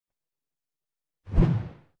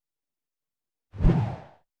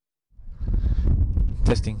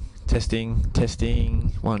Testing.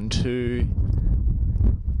 1, 2.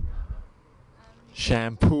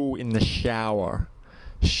 Shampoo in the shower.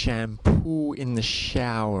 Shampoo in the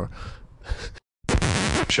shower.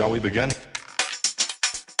 Shall we begin?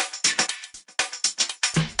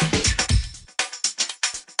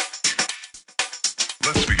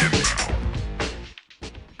 Let's begin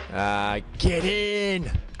now. Get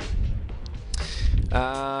in!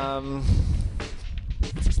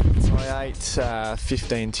 I ate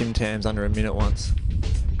 15 Tim Tams under a minute once.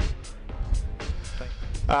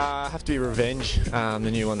 Have to be Revenge, the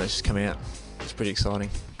new one that's just come out. It's pretty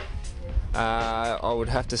exciting. I would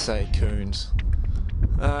have to say Coons.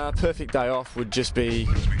 Perfect day off would just be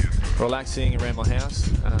relaxing around my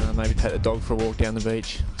house, maybe take the dog for a walk down the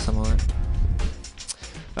beach, something like that.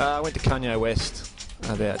 I went to Kanye West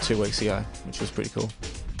about 2 weeks ago, which was pretty cool.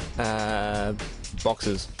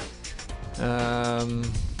 Boxers.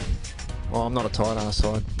 Well, I'm not a tight ass,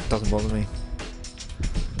 so it doesn't bother me.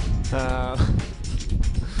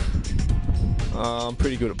 I'm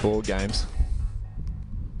pretty good at board games.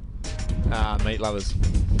 Meat lovers.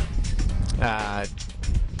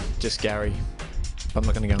 Just Gary. I'm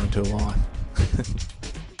not going to go into a lie.